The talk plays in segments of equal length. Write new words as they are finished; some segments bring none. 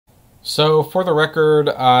So for the record,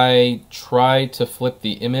 I tried to flip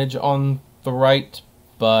the image on the right,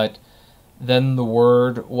 but then the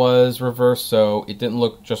word was reversed, so it didn't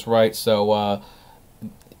look just right. So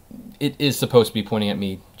it is supposed to be pointing at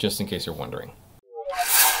me, just in case you're wondering.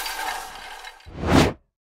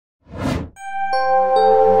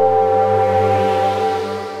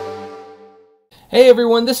 Hey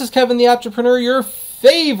everyone, this is Kevin the Apptrepreneur, your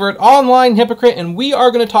favorite online hypocrite, and we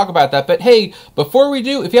are going to talk about that. But hey, before we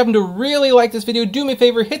do, if you happen to really like this video, do me a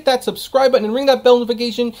favor, hit that subscribe button and ring that bell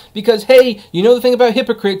notification, because hey, you know the thing about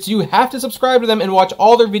hypocrites, you have to subscribe to them and watch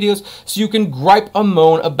all their videos so you can gripe and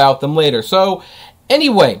moan about them later. So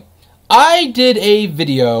anyway, I did a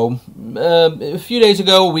video a few days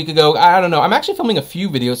ago, a week ago, I don't know. I'm actually filming a few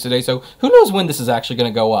videos today, so who knows when this is actually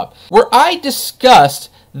going to go up, where I discussed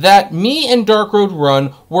that me and Dark Road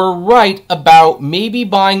Run were right about maybe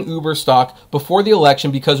buying Uber stock before the election,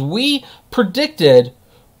 because we predicted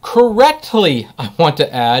correctly, I want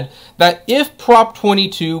to add, that if Prop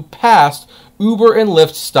 22 passed, Uber and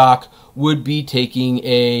Lyft stock would be taking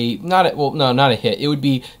not a hit. It would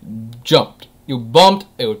be jumped. It would bumped,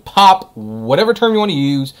 it would pop, whatever term you want to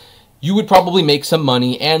use. You would probably make some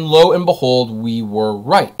money, and lo and behold, we were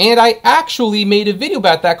right. And I actually made a video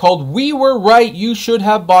about that called "We Were Right, You Should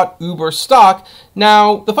Have Bought Uber Stock."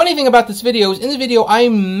 Now, the funny thing about this video is, in the video I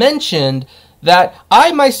mentioned that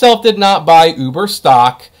I myself did not buy Uber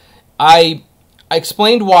stock. I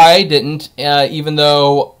explained why I didn't, even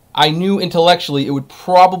though I knew intellectually it would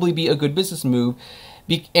probably be a good business move.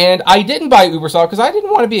 And I didn't buy Uber stock because I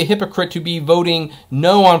didn't want to be a hypocrite to be voting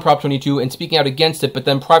no on Prop 22 and speaking out against it, but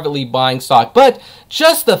then privately buying stock. But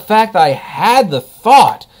just the fact that I had the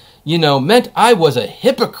thought, meant I was a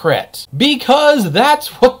hypocrite. Because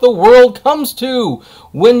that's what the world comes to.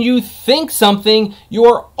 When you think something,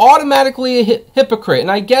 you're automatically a hypocrite.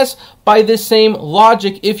 And I guess by this same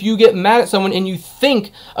logic, if you get mad at someone and you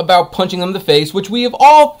think about punching them in the face, which we have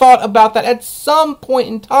all thought about that at some point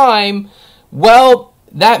in time, well,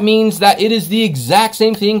 that means that it is the exact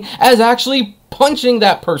same thing as actually punching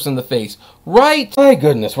that person in the face, right? My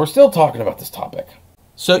goodness, we're still talking about this topic.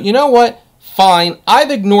 So you know what? Fine,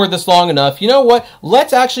 I've ignored this long enough. You know what?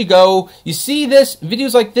 Let's actually go. You see this?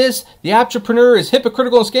 Videos like this, the Apptrepreneur is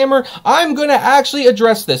hypocritical and scammer. I'm going to actually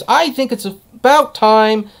address this. I think it's about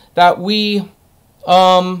time that we,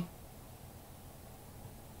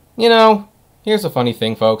 here's the funny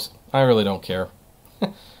thing, folks. I really don't care.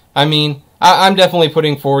 I mean, I'm definitely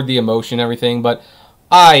putting forward the emotion and everything, but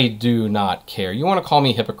I do not care. You want to call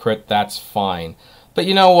me hypocrite, that's fine. But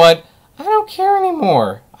you know what? I don't care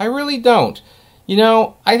anymore. I really don't.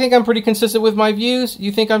 I think I'm pretty consistent with my views.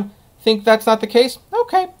 You think that's not the case?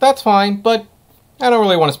 Okay, that's fine, but I don't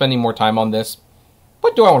really want to spend any more time on this.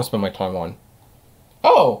 What do I want to spend my time on?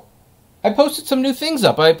 Oh, I posted some new things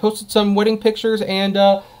up. I posted some wedding pictures and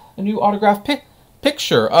a new autographed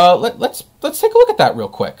picture. Let's take a look at that real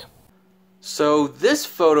quick. So this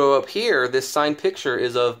photo up here, this signed picture,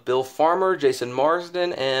 is of Bill Farmer, Jason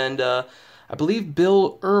Marsden, and I believe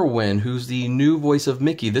Bill Irwin, who's the new voice of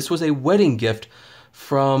Mickey. This was a wedding gift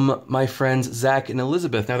from my friends Zach and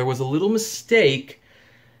Elizabeth. Now, there was a little mistake.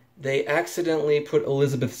 They accidentally put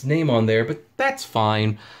Elizabeth's name on there, but that's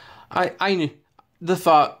fine. I knew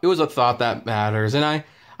it was a thought that matters, and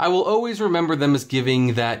I will always remember them as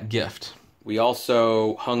giving that gift. We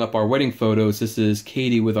also hung up our wedding photos. This is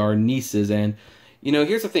Katie with our nieces. And,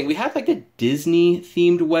 here's the thing. We had like a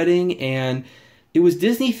Disney-themed wedding, and it was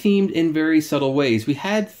Disney-themed in very subtle ways. We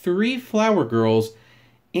had 3 flower girls,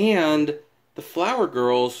 and the flower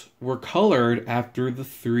girls were colored after the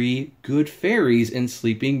 3 good fairies in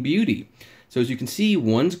Sleeping Beauty. So as you can see,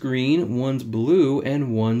 one's green, one's blue,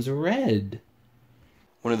 and one's red.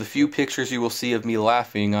 One of the few pictures you will see of me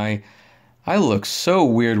laughing, I look so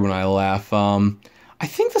weird when I laugh. I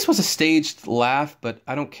think this was a staged laugh, but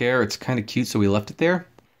I don't care. It's kind of cute, so we left it there.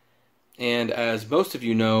 And as most of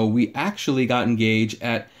you know, we actually got engaged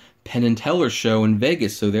at Penn and Teller's show in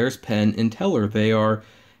Vegas. So there's Penn and Teller. They are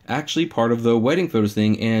actually part of the wedding photos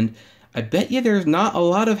thing. And I bet you there's not a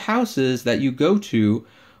lot of houses that you go to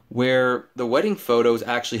where the wedding photos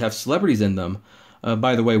actually have celebrities in them.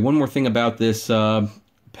 By the way, one more thing about this Penn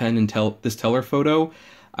and Teller photo.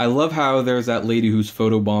 I love how there's that lady who's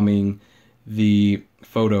photobombing the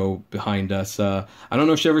photo behind us. I don't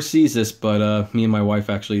know if she ever sees this, but me and my wife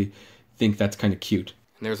actually think that's kind of cute.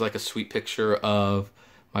 And there's like a sweet picture of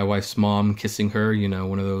my wife's mom kissing her,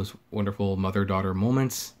 one of those wonderful mother-daughter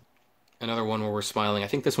moments. Another one where we're smiling. I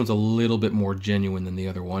think this one's a little bit more genuine than the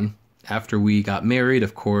other one. After we got married,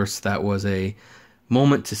 of course, that was a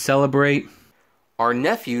moment to celebrate. Our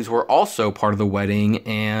nephews were also part of the wedding,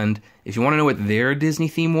 and if you want to know what their Disney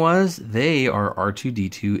theme was, they are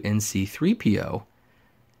R2-D2 and C-3PO.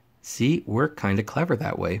 See, we're kind of clever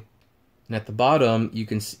that way. And at the bottom, you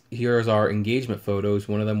can see, here's our engagement photos.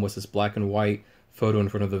 One of them was this black and white photo in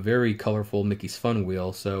front of the very colorful Mickey's Fun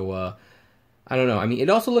Wheel. So, I don't know. I mean,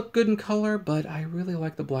 it also looked good in color, but I really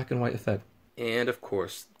like the black and white effect. And, of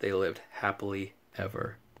course, they lived happily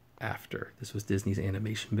ever after. This was Disney's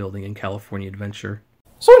animation building in California Adventure.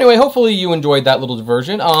 So anyway, hopefully you enjoyed that little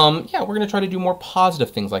diversion. Yeah, we're going to try to do more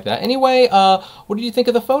positive things like that. Anyway, what did you think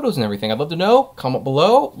of the photos and everything? I'd love to know. Comment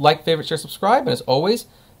below. Like, favorite, share, subscribe. And as always,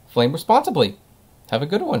 flame responsibly. Have a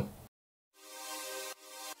good one.